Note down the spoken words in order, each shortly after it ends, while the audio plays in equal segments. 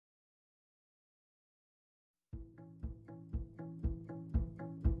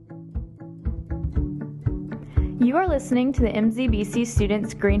You are listening to the MZBC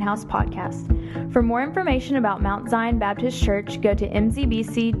Students Greenhouse Podcast. For more information about Mount Zion Baptist Church, go to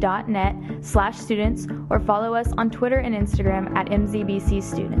mzbc.net/students or follow us on Twitter and Instagram at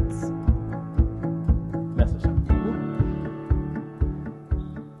mzbcstudents.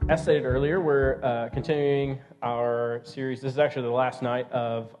 As stated earlier, we're continuing our series. This is actually the last night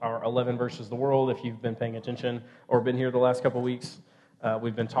of our 11 Verses of the World. If you've been paying attention or been here the last couple weeks,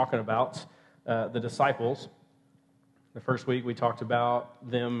 we've been talking about the disciples. The first week we talked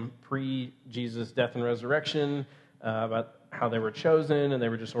about them pre-Jesus' death and resurrection, about how they were chosen, and they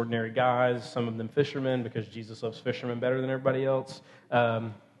were just ordinary guys, some of them fishermen, because Jesus loves fishermen better than everybody else.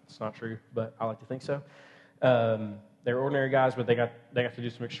 It's not true, but I like to think so. They were ordinary guys, but they got to do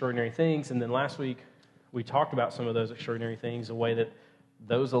some extraordinary things. And then last week we talked about some of those extraordinary things, a way that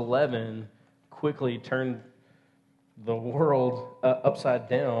those 11 quickly turned the world upside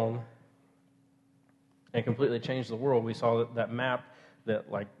down and completely changed the world. We saw that map that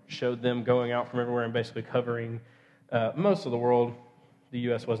showed them going out from everywhere and basically covering most of the world. The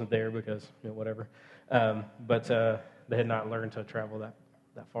U.S. wasn't there because, whatever. But they had not learned to travel that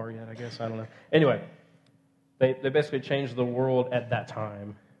far yet, I guess. I don't know. Anyway, they basically changed the world at that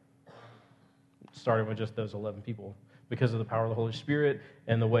time, starting with just those 11 people, because of the power of the Holy Spirit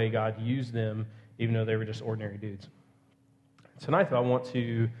and the way God used them, even though they were just ordinary dudes. Tonight, though, I want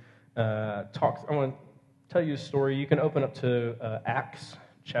to tell you a story. You can open up to Acts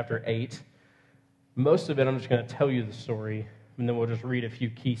chapter 8. Most of it, I'm just going to tell you the story, and then we'll just read a few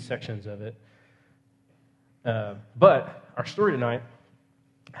key sections of it. But our story tonight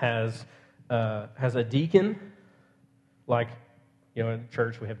has a deacon, in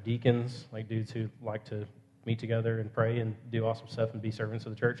church we have deacons, dudes who like to meet together and pray and do awesome stuff and be servants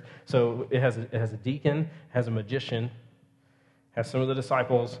of the church. So it has a deacon, has a magician, has some of the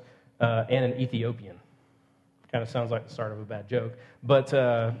disciples, and an Ethiopian. Kind of sounds like the start of a bad joke, but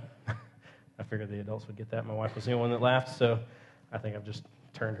I figured the adults would get that. My wife was the only one that laughed, so I think I've just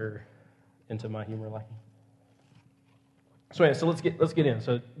turned her into my humor liking. So anyway, let's get in.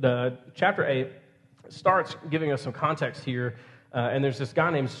 So the chapter 8 starts giving us some context here, and there's this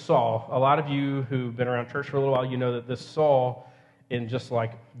guy named Saul. A lot of you who've been around church for a little while, you know that this Saul, in just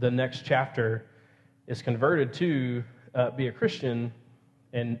the next chapter, is converted to be a Christian.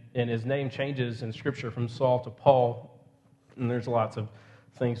 And his name changes in Scripture from Saul to Paul, and there's lots of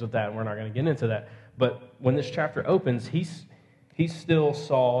things with that, and we're not going to get into that. But when this chapter opens, he's still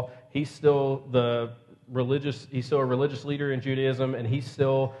Saul. He's still a religious leader in Judaism, and he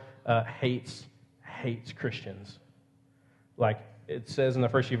still hates Christians. It says in the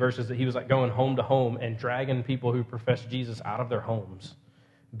first few verses that he was going home to home and dragging people who profess Jesus out of their homes,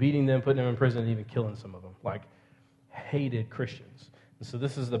 beating them, putting them in prison, and even killing some of them. Hated Christians. So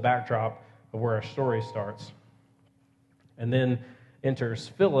this is the backdrop of where our story starts. And then enters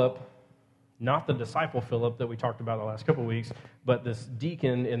Philip, not the disciple Philip that we talked about the last couple of weeks, but this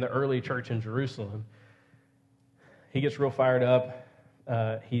deacon in the early church in Jerusalem. He gets real fired up.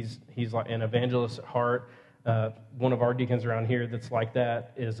 He's like an evangelist at heart. One of our deacons around here that's like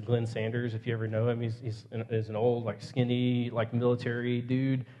that is Glenn Sanders, if you ever know him. He's an old, skinny, military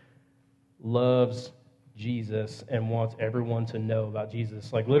dude. Loves Jesus and wants everyone to know about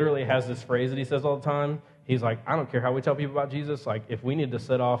Jesus. Literally has this phrase that he says all the time. He's I don't care how we tell people about Jesus. If we need to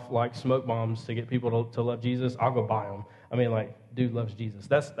set off smoke bombs to get people to love Jesus, I'll go buy them. I mean, dude loves Jesus.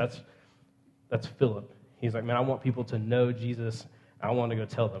 That's Philip. He's man, I want people to know Jesus. I want to go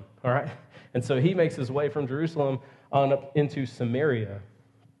tell them. All right. And so he makes his way from Jerusalem on up into Samaria.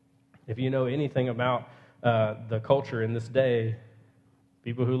 If you know anything about the culture in this day,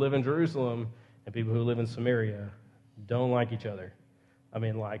 people who live in Jerusalem and people who live in Samaria don't like each other. I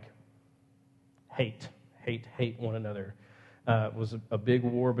mean, hate one another. It was a big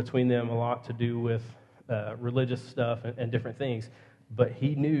war between them, a lot to do with religious stuff and different things. But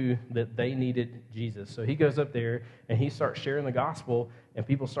he knew that they needed Jesus. So he goes up there and he starts sharing the gospel, and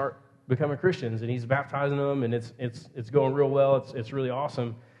people start becoming Christians, and he's baptizing them, and it's going real well. It's really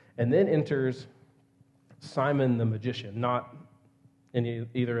awesome. And then enters Simon the magician, not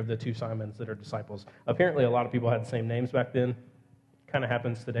either of the two Simons that are disciples. Apparently, a lot of people had the same names back then. Kind of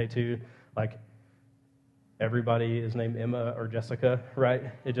happens today, too. Everybody is named Emma or Jessica, right?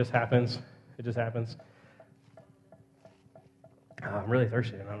 It just happens. I'm really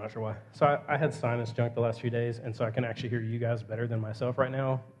thirsty, and I'm not sure why. So I had sinus junk the last few days, and so I can actually hear you guys better than myself right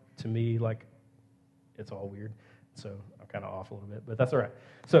now. To me, it's all weird. So I'll kind of off a little bit, but that's all right.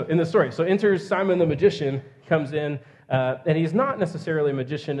 So in the story, so enters Simon the magician, comes in, and he's not necessarily a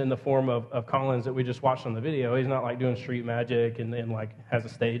magician in the form of Collins that we just watched on the video. He's not like doing street magic and like has a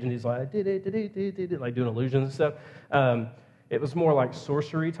stage and he's like, like doing illusions and stuff. It was more like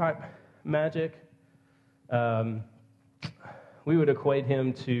sorcery type magic. We would equate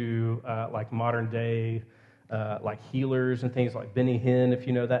him to like modern day like healers and things like Benny Hinn, if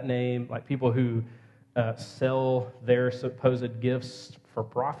you know that name, like people who sell their supposed gifts for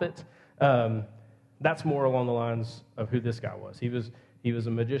profit. That's more along the lines of who this guy was. He was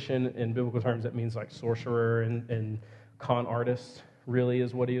a magician in biblical terms. That means like sorcerer and con artist. Really,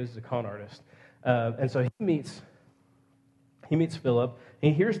 is what he is, a con artist. And so he meets Philip.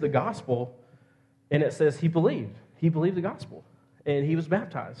 And he hears the gospel, and it says he believed. He believed the gospel, and he was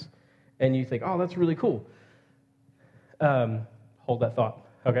baptized. And you think, oh, that's really cool. Hold that thought,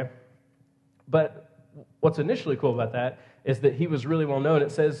 okay? But what's initially cool about that is that he was really well known.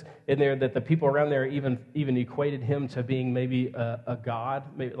 It says in there that the people around there even equated him to being maybe a god,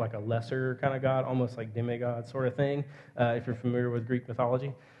 maybe like a lesser kind of god, almost like demigod sort of thing, if you're familiar with Greek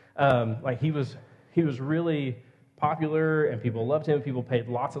mythology. Like he was really popular, and people loved him. People paid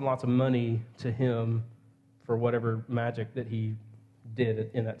lots and lots of money to him for whatever magic that he did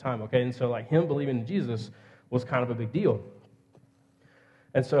in that time, okay? And so like him believing in Jesus was kind of a big deal.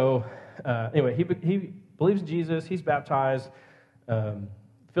 And so anyway, he believes in Jesus. He's baptized.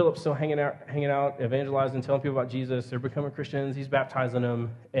 Philip's still hanging out, evangelizing, telling people about Jesus. They're becoming Christians. He's baptizing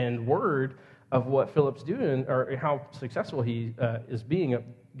them. And word of what Philip's doing, or how successful he is being,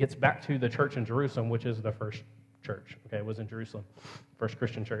 gets back to the church in Jerusalem, which is the first church. Okay, it was in Jerusalem, first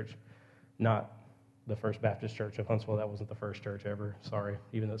Christian church, not the First Baptist Church of Huntsville. That wasn't the first church ever. Sorry,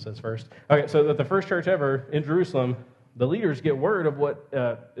 even though it says first. Okay, so the first church ever in Jerusalem, the leaders get word of what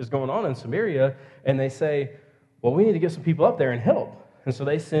is going on in Samaria, and they say, well, we need to get some people up there and help. And so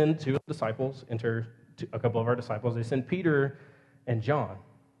they send two disciples, a couple of our disciples. They send Peter and John.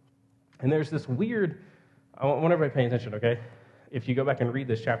 And there's this weird, I want everybody paying attention, okay? If you go back and read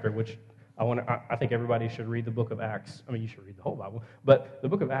this chapter, which I think everybody should read the book of Acts. I mean, you should read the whole Bible. But the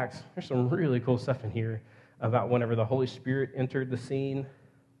book of Acts, there's some really cool stuff in here about whenever the Holy Spirit entered the scene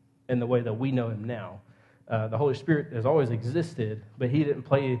and the way that we know him now. The Holy Spirit has always existed, but he didn't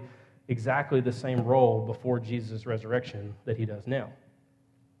play exactly the same role before Jesus' resurrection that he does now.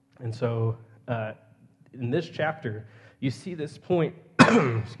 And so in this chapter, you see this point,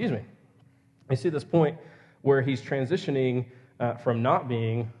 excuse me, you see this point where he's transitioning from not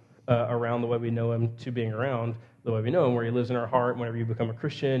being around the way we know him to being around the way we know him, where he lives in our heart. Whenever you become a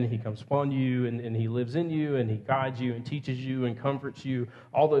Christian, he comes upon you, and he lives in you, and he guides you and teaches you and comforts you,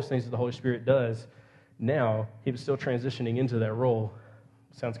 all those things that the Holy Spirit does. Now, he was still transitioning into that role.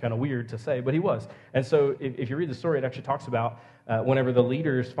 Sounds kind of weird to say, but he was. And so if you read the story, it actually talks about whenever the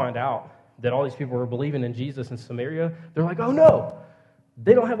leaders find out that all these people were believing in Jesus in Samaria, they're like, oh no,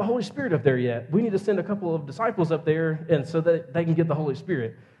 they don't have the Holy Spirit up there yet. We need to send a couple of disciples up there and so that they can get the Holy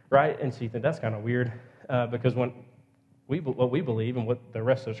Spirit, right? And so you think that's kind of weird because what we believe and what the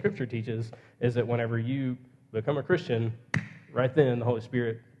rest of the Scripture teaches is that whenever you become a Christian, right then the Holy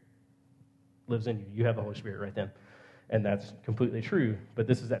Spirit lives in you. You have the Holy Spirit right then. And that's completely true. But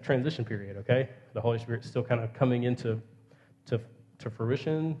this is that transition period, okay? The Holy Spirit's still kind of coming into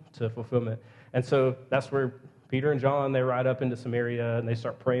fruition, to fulfillment. And so that's where Peter and John, they ride up into Samaria, and they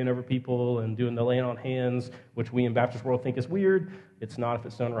start praying over people and doing the laying on hands, which we in Baptist world think is weird. It's not if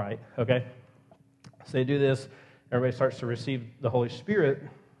it's done right, okay? So they do this. Everybody starts to receive the Holy Spirit.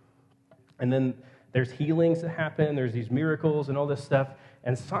 And then there's healings that happen. There's these miracles and all this stuff.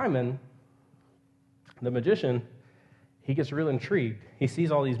 And Simon, the magician, he gets real intrigued. He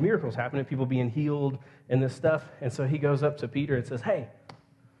sees all these miracles happening, people being healed and this stuff. And so he goes up to Peter and says, hey,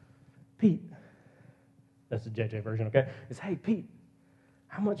 Pete. That's the JJ version, okay? He says, hey, Pete,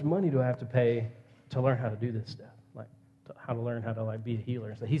 how much money do I have to pay to learn how to do this stuff? Like, how to learn how to, like, be a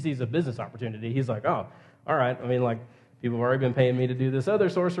healer. So he sees a business opportunity. He's like, oh, all right. I mean, like, people have already been paying me to do this other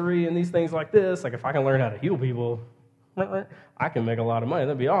sorcery and these things like this. Like, if I can learn how to heal people, I can make a lot of money.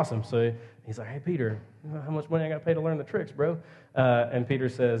 That'd be awesome. So he's like, hey, Peter, how much money I got to pay to learn the tricks, bro? And Peter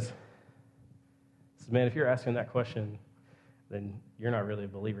says, man, if you're asking that question, then you're not really a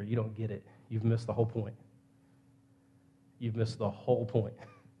believer. You don't get it. You've missed the whole point. You've missed the whole point.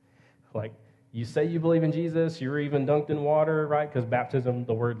 Like, you say you believe in Jesus, you're even dunked in water, right? Because baptism,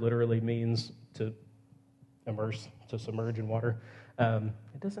 the word literally means to immerse, to submerge in water.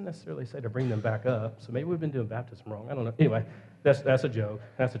 It doesn't necessarily say to bring them back up, so maybe we've been doing baptism wrong. I don't know. Anyway, that's a joke.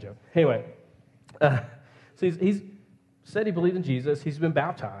 That's a joke. Anyway, so he's said he believed in Jesus. He's been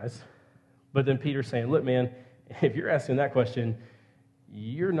baptized. But then Peter's saying, look, man, If you're asking that question,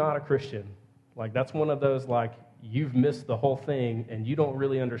 you're not a Christian. Like, that's one of those, like, you've missed the whole thing, and you don't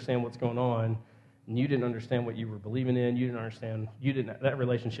really understand what's going on, and you didn't understand what you were believing in. You didn't understand, that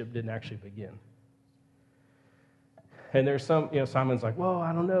relationship didn't actually begin. And there's some, Simon's like, well,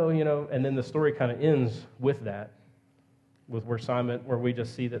 I don't know, and then the story kind of ends with that, with where we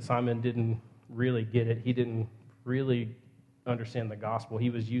just see that Simon didn't really get it. He didn't really understand the gospel. He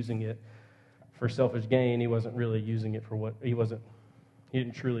was using it for selfish gain. He wasn't really using it for what he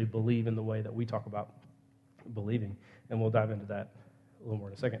didn't truly believe in the way that we talk about believing. And we'll dive into that a little more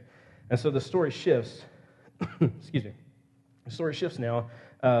in a second. And so the story shifts. Excuse me. The story shifts now.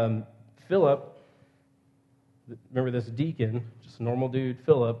 Philip, remember this deacon, just a normal dude,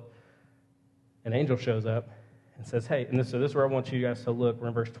 Philip, an angel shows up and says, hey, and this is where I want you guys to look. We're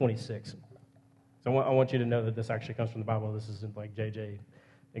in verse 26. So I want you to know that this actually comes from the Bible. This isn't like JJ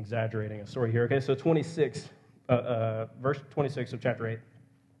exaggerating a story here. Okay, so verse 26 of chapter 8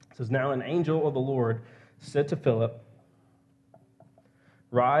 says, now an angel of the Lord said to Philip,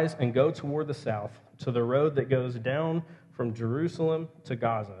 rise and go toward the south to the road that goes down from Jerusalem to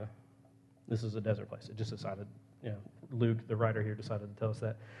Gaza. This is a desert place. It just decided, Luke, the writer here, decided to tell us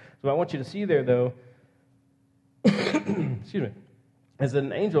that. So I want you to see there, though, excuse me, is that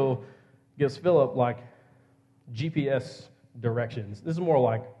an angel gives Philip, like, GPS directions. This is more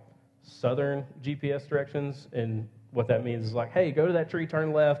like southern GPS directions, and what that means is like, hey, go to that tree,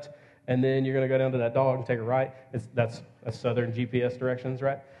 turn left, and then you're going to go down to that dog and take a right. That's southern GPS directions,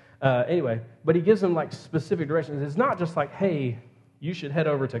 right? Anyway, but he gives them, like, specific directions. It's not just like, hey, you should head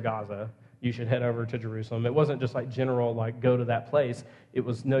over to Gaza. You should head over to Jerusalem. It wasn't just like general, like, go to that place. It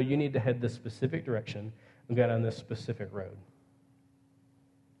was, no, you need to head this specific direction and go down this specific road.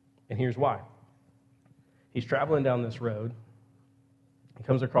 And here's why. He's traveling down this road. He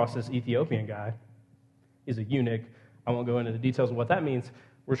comes across this Ethiopian guy. He's a eunuch. I won't go into the details of what that means.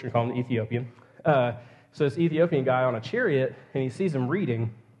 We're just going to call him Ethiopian. So this Ethiopian guy on a chariot, and he sees him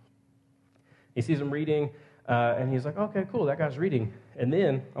reading. And he's like, okay, cool, that guy's reading. And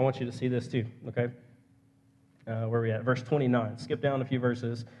then I want you to see this too, okay? Where are we at? Verse 29. Skip down a few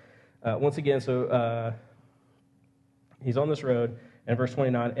verses. Once again, so he's on this road, and verse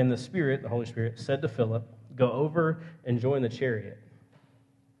 29, and the Spirit, the Holy Spirit, said to Philip, go over and join the chariot.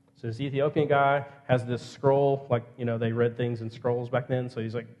 So this Ethiopian guy has this scroll, like, they read things in scrolls back then, so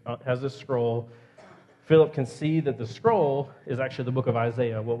he's like, has this scroll. Philip can see that the scroll is actually the book of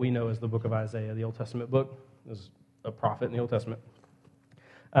Isaiah, what we know as the book of Isaiah, the Old Testament book. There's a prophet in the Old Testament.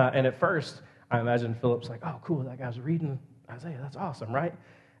 And at first, I imagine Philip's like, oh, cool, that guy's reading Isaiah. That's awesome, right?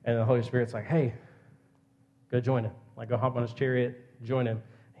 And the Holy Spirit's like, hey, go join him. Like, go hop on his chariot, join him.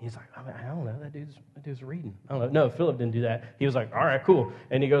 And he's like, I don't know, that dude's reading. I don't know. No, Philip didn't do that. He was like, all right, cool.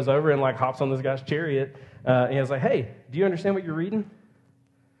 And he goes over and, like, hops on this guy's chariot. And he's like, hey, do you understand what you're reading?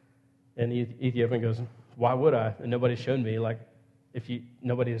 And the Ethiopian goes, why would I? And nobody showed me. Like,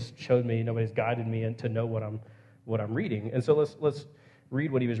 nobody's showed me, nobody's guided me to know what I'm reading. And so let's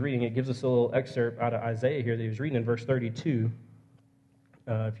read what he was reading. It gives us a little excerpt out of Isaiah here that he was reading in verse 32.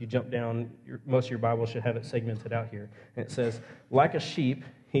 If you jump down, most of your Bible should have it segmented out here. And it says, like a sheep,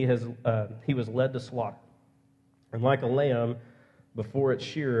 he was led to slaughter, and like a lamb before its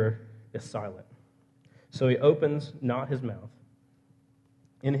shearer is silent. So he opens not his mouth.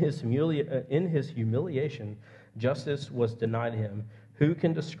 In his humiliation, justice was denied him. Who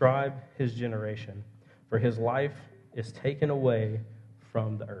can describe his generation? For his life is taken away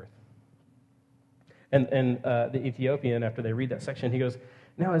from the earth. And the Ethiopian, after they read that section, he goes,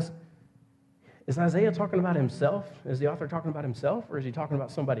 now is Isaiah talking about himself? Is the author talking about himself, or is he talking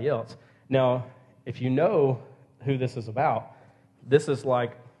about somebody else? Now, if you know who this is about, this is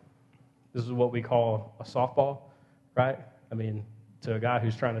what we call a softball, right? I mean, to a guy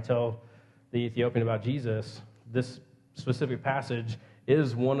who's trying to tell the Ethiopian about Jesus, this specific passage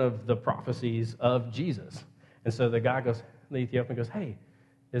is one of the prophecies of Jesus. And so the Ethiopian goes, hey,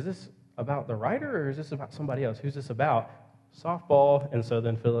 is this about the writer, or is this about somebody else? Who's this about? Softball. And so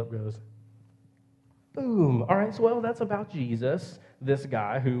then Philip goes, boom. All right, so, well, that's about Jesus, this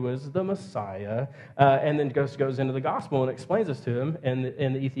guy who was the Messiah, and then goes into the gospel and explains this to him, and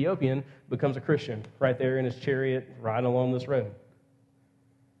the Ethiopian becomes a Christian right there in his chariot riding along this road.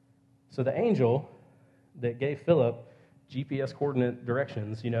 So the angel that gave Philip GPS coordinate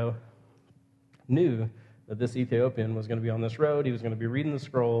directions, knew that this Ethiopian was going to be on this road, he was going to be reading the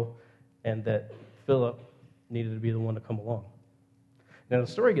scroll, and that Philip needed to be the one to come along. Now, the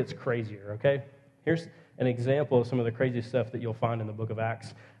story gets crazier, okay? Here's an example of some of the crazy stuff that you'll find in the book of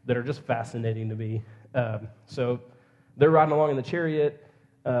Acts that are just fascinating to me. So they're riding along in the chariot.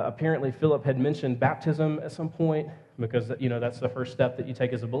 Apparently, Philip had mentioned baptism at some point because, that's the first step that you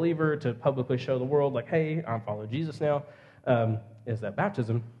take as a believer to publicly show the world, like, hey, I'm following Jesus now, is that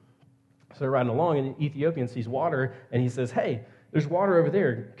baptism. So they're riding along, and the Ethiopian sees water, and he says, hey, there's water over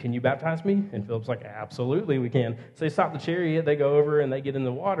there. Can you baptize me? And Philip's like, absolutely, we can. So they stop the chariot, they go over, and they get in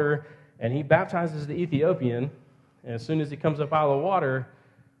the water, and he baptizes the Ethiopian. And as soon as he comes up out of the water,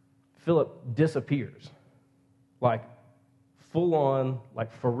 Philip disappears. Like, full on,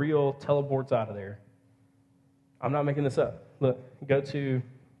 like for real, teleports out of there. I'm not making this up. Look, go to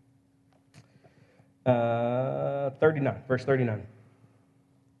 39, verse 39.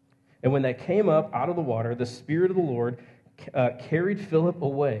 And when they came up out of the water, the Spirit of the Lord carried Philip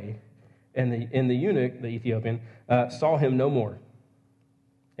away, and the eunuch, the Ethiopian, saw him no more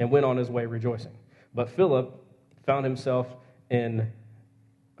and went on his way rejoicing. But Philip found himself in,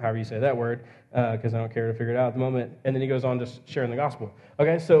 however you say that word, because I don't care to figure it out at the moment, and then he goes on to sharing the gospel.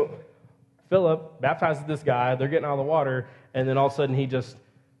 Okay, so Philip baptizes this guy, they're getting out of the water, and then all of a sudden he just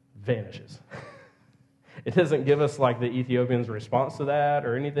vanishes. It doesn't give us like the Ethiopian's response to that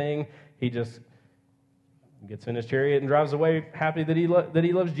or anything. He just gets in his chariot and drives away, happy that he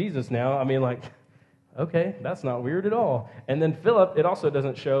loves Jesus now. I mean, like, okay, that's not weird at all. And then Philip, it also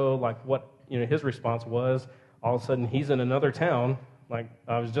doesn't show like what his response was. All of a sudden, he's in another town. Like,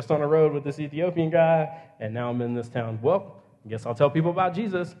 I was just on a road with this Ethiopian guy, and now I'm in this town. Well, I guess I'll tell people about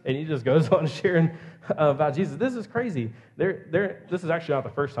Jesus. And he just goes on sharing about Jesus. This is crazy. This is actually not the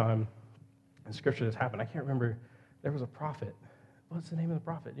first time in Scripture this happened. I can't remember. There was a prophet. What's the name of the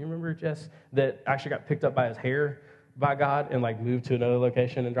prophet? Do you remember, Jess? That actually got picked up by his hair by God and like moved to another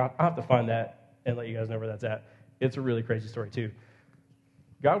location and dropped. I'll have to find that and let you guys know where that's at. It's a really crazy story too.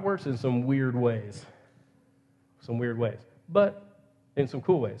 God works in some weird ways. But in some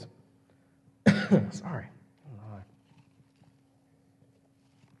cool ways. Sorry.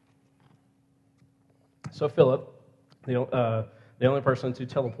 So Philip, the only person to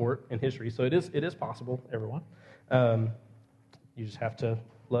teleport in history, so it is possible, everyone. You just have to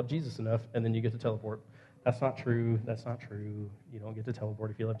love Jesus enough, and then you get to teleport. That's not true. You don't get to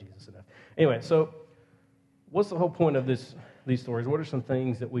teleport if you love Jesus enough. Anyway, so what's the whole point of these stories? What are some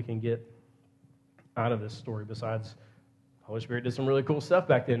things that we can get out of this story besides the Holy Spirit did some really cool stuff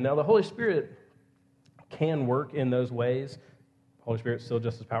back then? Now, the Holy Spirit can work in those ways. The Holy Spirit's still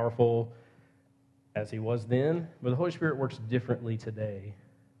just as powerful as he was then, but the Holy Spirit works differently today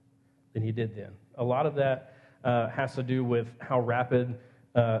than he did then. A lot of that has to do with how rapid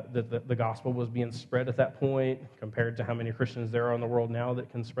the gospel was being spread at that point compared to how many Christians there are in the world now that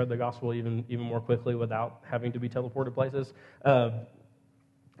can spread the gospel even more quickly without having to be teleported places.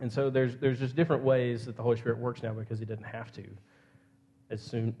 And so there's just different ways that the Holy Spirit works now because he didn't have to.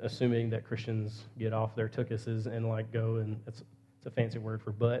 Assuming that Christians get off their tuchuses and like go, and it's a fancy word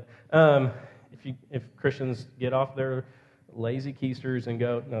for butt. If Christians get off their lazy keisters and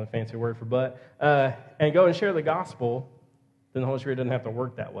go, not a fancy word for butt, and go and share the gospel, then the Holy Spirit doesn't have to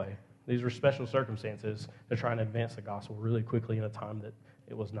work that way. These were special circumstances to try and advance the gospel really quickly in a time that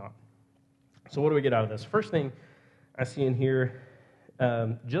it was not. So what do we get out of this? First thing I see in here,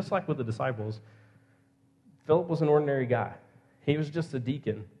 just like with the disciples, Philip was an ordinary guy. He was just a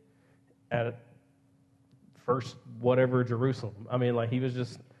deacon at first whatever Jerusalem. I mean, like he was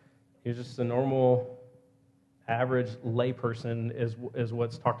just a normal, average layperson is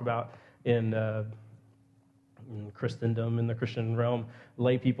what's talked about in Christendom, in the Christian realm.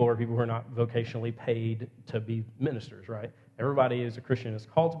 Lay people are people who are not vocationally paid to be ministers, right? Everybody as a Christian is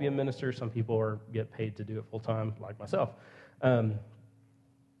called to be a minister. Some people get paid to do it full time, like myself. But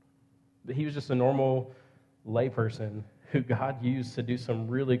he was just a normal layperson who God used to do some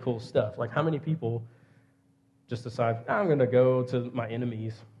really cool stuff. Like how many people just decide, I'm going to go to my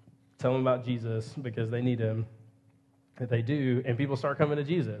enemies, tell them about Jesus because they need him. If they do, and people start coming to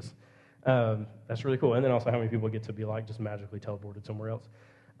Jesus. That's really cool. And then also how many people get to be like just magically teleported somewhere else.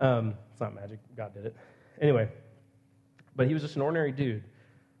 It's not magic. God did it. Anyway, but he was just an ordinary dude.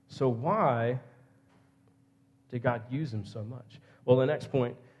 So why did God use him so much? Well, the next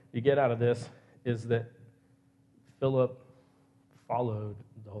point you get out of this is that Philip followed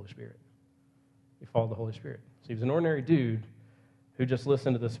the Holy Spirit. He followed the Holy Spirit. So he was an ordinary dude who just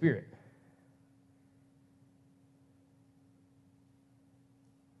listened to the Spirit.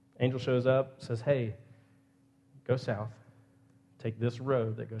 Angel shows up, says, hey, go south. Take this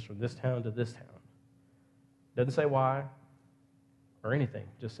road that goes from this town to this town. Doesn't say why or anything,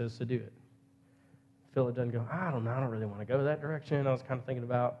 just says to do it. Philip doesn't go, I don't know, I don't really want to go that direction. I was kind of thinking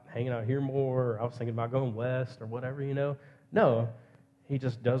about hanging out here more, or I was thinking about going west or whatever, No, he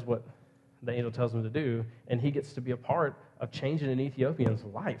just does what the angel tells him to do, and he gets to be a part of changing an Ethiopian's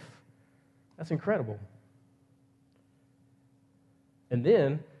life. That's incredible. And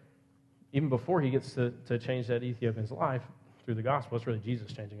then, even before he gets to change that Ethiopian's life through the gospel, it's really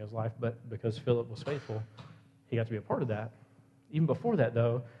Jesus changing his life, but because Philip was faithful, he got to be a part of that. Even before that,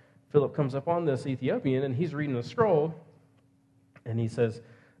 though, Philip comes up on this Ethiopian, and he's reading the scroll, and he says,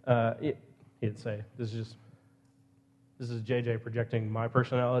 he didn't say, this is JJ projecting my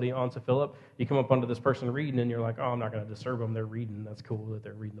personality onto Philip. You come up onto this person reading, and you're like, oh, I'm not going to disturb them. They're reading. That's cool that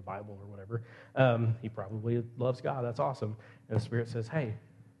they're reading the Bible or whatever. He probably loves God. That's awesome. And the Spirit says, hey,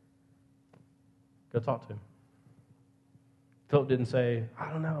 go talk to him. Philip didn't say, I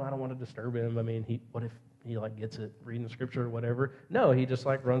don't know, I don't want to disturb him. I mean, what if he gets it reading the scripture or whatever? No, he just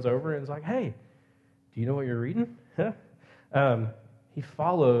runs over and is like, hey, do you know what you're reading? He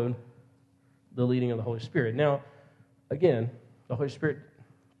followed the leading of the Holy Spirit. Now, again, the Holy Spirit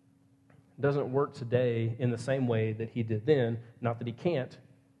doesn't work today in the same way that he did then. Not that he can't,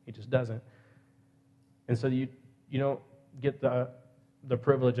 he just doesn't. And so you don't get the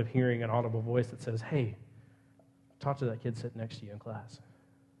privilege of hearing an audible voice that says, hey, talk to that kid sitting next to you in class.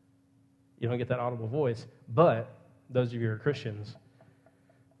 You don't get that audible voice, but those of you who are Christians,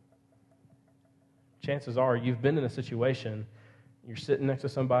 chances are you've been in a situation, you're sitting next to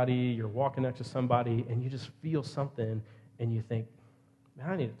somebody, you're walking next to somebody, and you just feel something, and you think, man,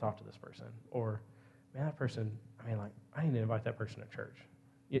 I need to talk to this person. Or, man, that person, I need to invite that person to church.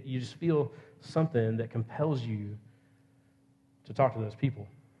 You just feel something that compels you to talk to those people.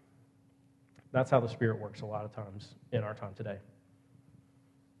 That's how the Spirit works a lot of times in our time today.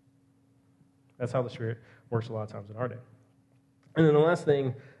 That's how the Spirit works a lot of times in our day. And then the last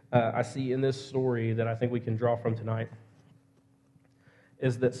thing I see in this story that I think we can draw from tonight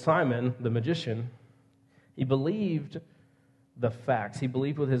is that Simon, the magician, he believed the facts. He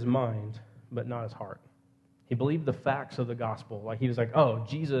believed with his mind, but not his heart. He believed the facts of the gospel. He was like, oh,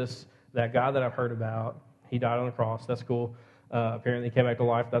 Jesus, that guy that I've heard about, he died on the cross. That's cool. Apparently he came back to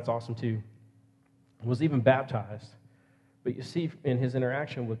life. That's awesome too. Was even baptized. But you see in his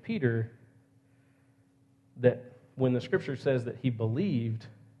interaction with Peter that when the scripture says that he believed,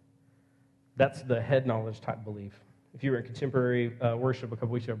 that's the head knowledge type belief. If you were in contemporary worship a couple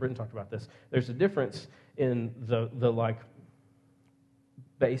weeks ago, Britton talked about this. There's a difference in the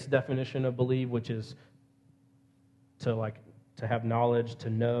base definition of believe, which is to have knowledge,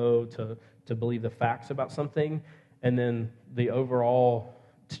 to know, to believe the facts about something, and then the overall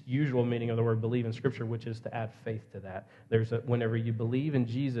usual meaning of the word believe in Scripture, which is to add faith to that. Whenever you believe in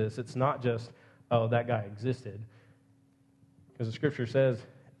Jesus, it's not just, oh, that guy existed. Because the Scripture says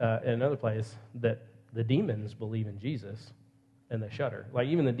in another place that the demons believe in Jesus, and they shudder.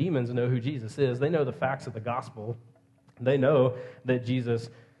 Even the demons know who Jesus is. They know the facts of the gospel. They know that Jesus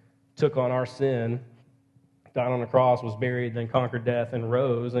took on our sin, died on the cross, was buried, then conquered death, and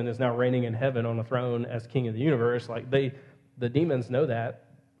rose, and is now reigning in heaven on the throne as King of the universe. The demons know that,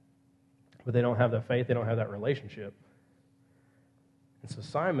 but they don't have that faith. They don't have that relationship. And so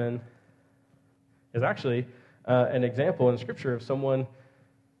Simon is actually an example in Scripture of someone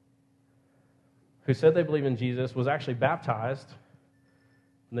who said they believe in Jesus, was actually baptized,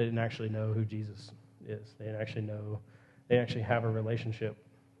 and they didn't actually know who Jesus is. They didn't actually have a relationship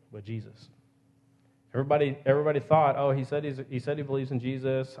with Jesus. Everybody thought, oh, he said he believes in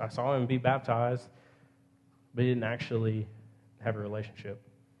Jesus. I saw him be baptized, but he didn't actually have a relationship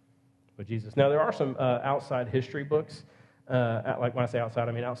with Jesus. Now, there are some outside history books, when I say outside,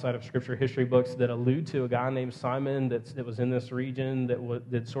 I mean outside of Scripture history books that allude to a guy named Simon that was in this region that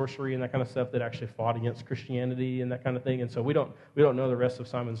did sorcery and that kind of stuff, that actually fought against Christianity and that kind of thing. And so we don't know the rest of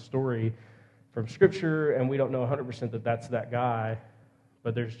Simon's story from Scripture, and we don't know 100% that that's that guy,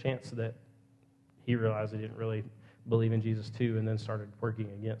 but there's a chance that he realized he didn't really believe in Jesus too, and then started working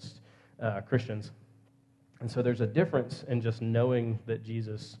against Christians. And so there's a difference in just knowing that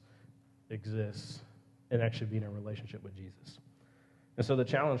Jesus exists and actually being in a relationship with Jesus. And so the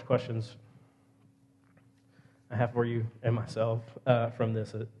challenge questions I have for you and myself from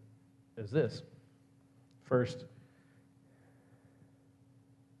this is this. First,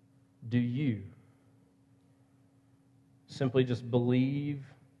 do you simply just believe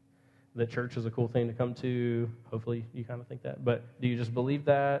that church is a cool thing to come to? Hopefully you kind of think that. But do you just believe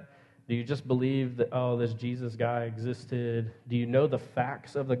that? Do you just believe that, oh, this Jesus guy existed? Do you know the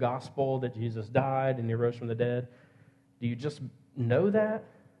facts of the gospel, that Jesus died and he rose from the dead? Do you just know that?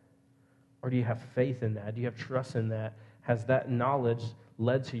 Or do you have faith in that? Do you have trust in that? Has that knowledge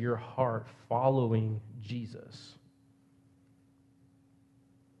led to your heart following Jesus?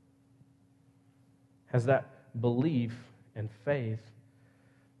 Has that belief and faith,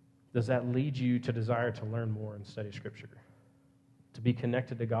 does that lead you to desire to learn more and study Scripture? to be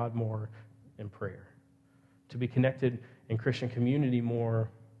connected to God more in prayer, to be connected in Christian community more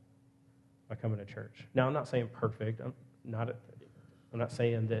by coming to church. Now, I'm not saying perfect. I'm not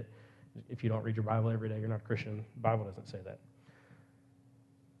saying that if you don't read your Bible every day, you're not a Christian. The Bible doesn't say that.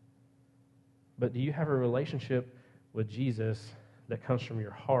 But do you have a relationship with Jesus that comes from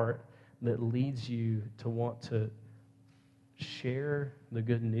your heart that leads you to want to share the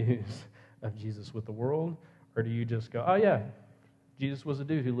good news of Jesus with the world? Or do you just go, oh yeah, Jesus was a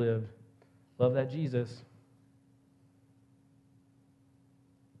dude who lived. Love that Jesus.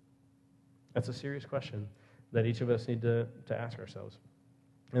 That's a serious question that each of us need to ask ourselves.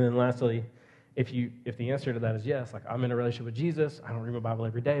 And then lastly, if the answer to that is yes, like I'm in a relationship with Jesus, I don't read my Bible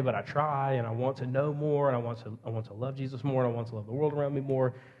every day, but I try and I want to know more and I want to love Jesus more and I want to love the world around me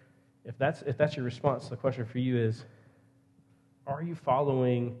more. If that's your response, the question for you is, are you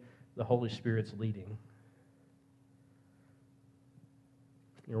following the Holy Spirit's leading?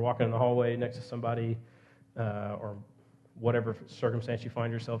 You're walking in the hallway next to somebody or whatever circumstance you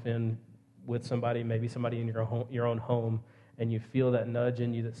find yourself in with somebody, maybe somebody in your own home, and you feel that nudge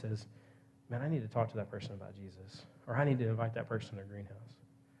in you that says, man, I need to talk to that person about Jesus, or I need to invite that person to Greenhouse.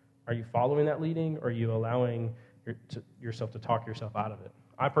 Are you following that leading, or are you allowing yourself to talk yourself out of it?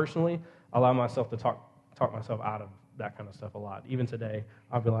 I personally allow myself to talk myself out of that kind of stuff a lot. Even today,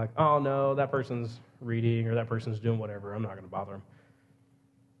 I'll be like, oh no, that person's reading, or that person's doing whatever. I'm not going to bother them.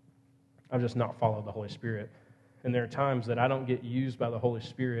 I've just not followed the Holy Spirit. And there are times that I don't get used by the Holy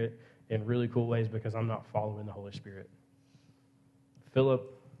Spirit in really cool ways because I'm not following the Holy Spirit. Philip,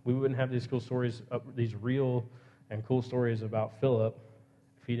 we wouldn't have these cool stories, these real and cool stories about Philip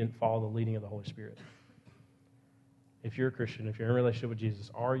if he didn't follow the leading of the Holy Spirit. If you're a Christian, if you're in a relationship with Jesus,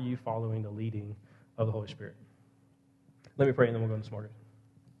 are you following the leading of the Holy Spirit? Let me pray and then we'll go into small group.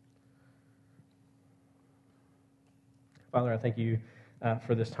 Father, I thank you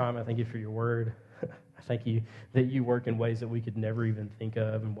for this time. I thank you for your word. I thank you that you work in ways that we could never even think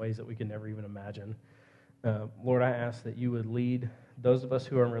of, in ways that we could never even imagine. Lord, I ask that you would lead those of us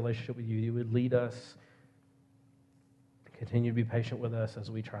who are in relationship with you. You would lead us, continue to be patient with us as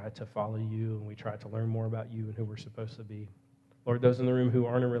we try to follow you and we try to learn more about you and who we're supposed to be. Lord, those in the room who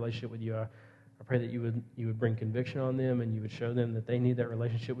aren't in a relationship with you, I pray that you would bring conviction on them and you would show them that they need that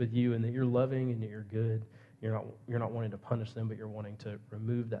relationship with you and that you're loving and that you're good. You're not wanting to punish them, but you're wanting to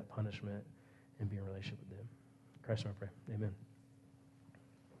remove that punishment and be in a relationship with them. In Christ's name I pray.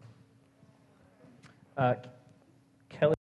 Amen.